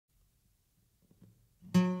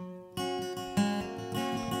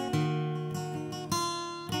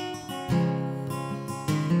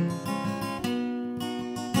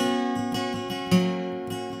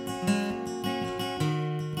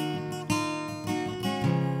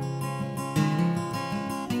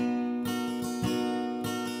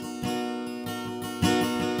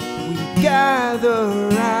gather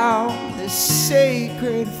round this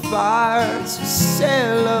sacred fire to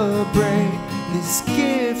celebrate this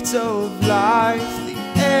gift of life. The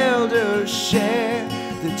elders share,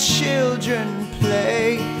 the children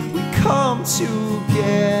play. We come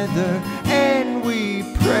together and we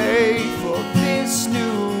pray for this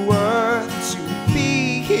new earth to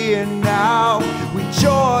be here now. We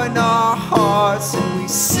join our hearts and we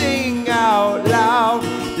sing out loud.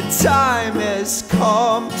 The time has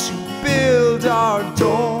come to build our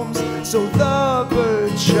domes so the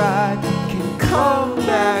bird tribe can come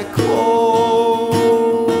back home,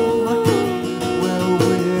 where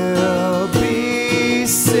we'll be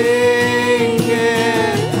singing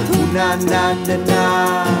Hunananana,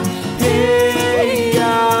 hey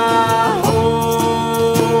ya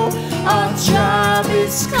ho. Our tribe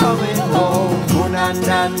is coming home,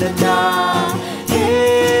 Hunananana,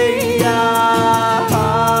 hey ya.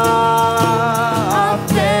 Our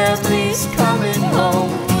family's coming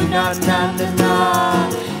home, Hunananana,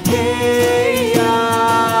 hey ya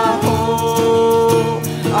ho.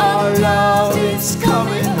 Our love is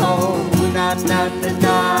coming home,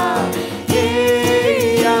 Hunananana,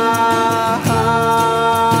 hey ya.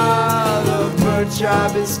 The bird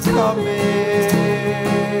tribe is coming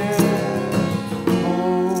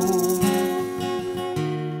home.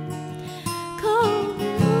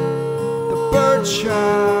 The bird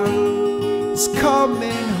tribe is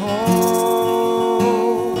coming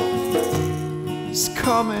home. He's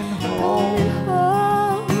coming home.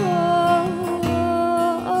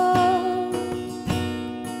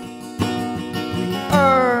 We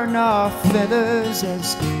earn our feathers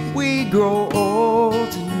as we grow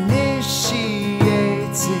old, initiating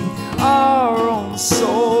our own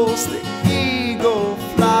souls. The eagle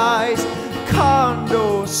flies,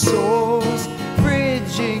 condor soars,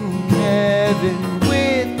 bridging heaven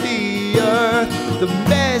with the earth. The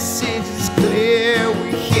message is clear,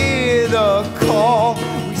 we hear the call,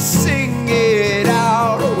 we sing it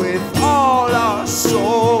out with all our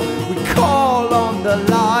soul. We call on the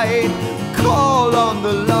light, we call on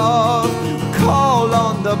the love, we call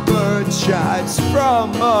on the bird tribes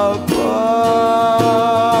from above.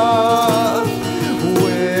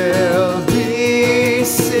 We'll be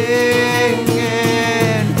singing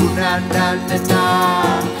Hunananana,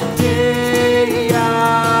 hey ya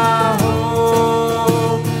ho.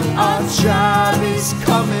 Our tribe is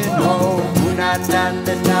coming home,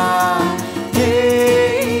 Hunananana,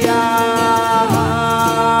 hey ya.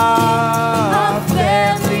 Our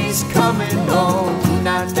family's coming home,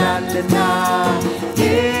 Hunananana,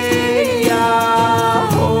 hey ya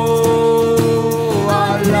ho.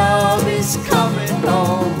 Our love is coming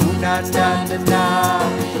home, Hunananana,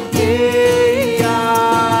 hey ya.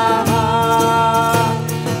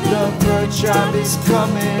 The bird tribe is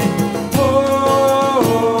coming home.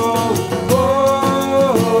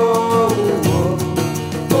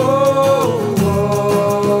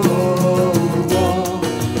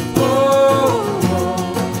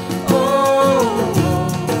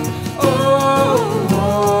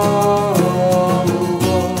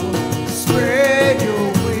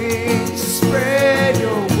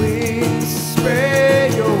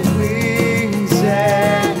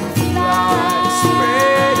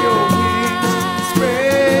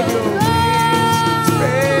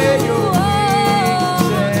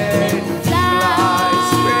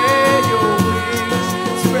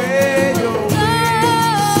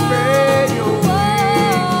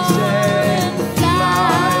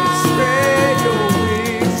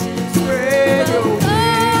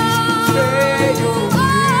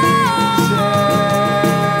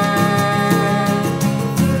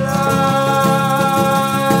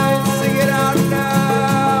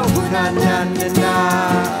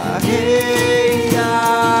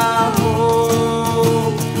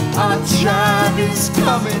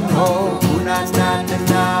 Coming home,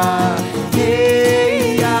 Hunananana,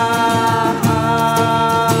 hey ya.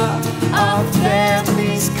 Our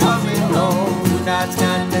family's coming home,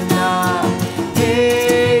 Hunananana,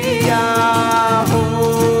 hey ya ho.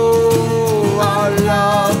 Our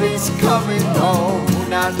love is coming home,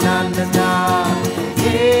 Hunananana,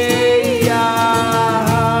 hey ya.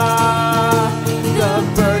 The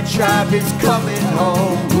bird tribe is coming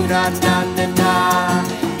home, Hunananana,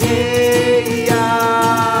 hey ya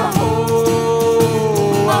ho.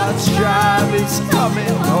 Our tribe is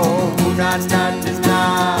coming home, Hunananana,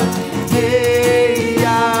 hey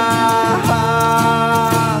ya.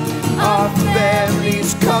 Our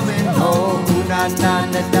family's coming home,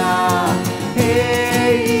 Hunananana,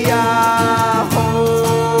 hey ya ho.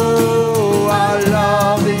 Our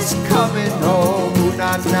love is coming home,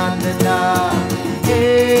 Hunananana,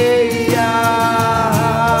 hey ya.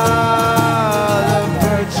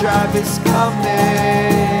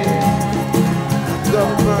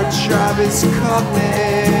 is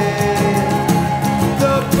coming.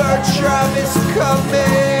 The bird tribe is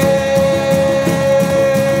coming.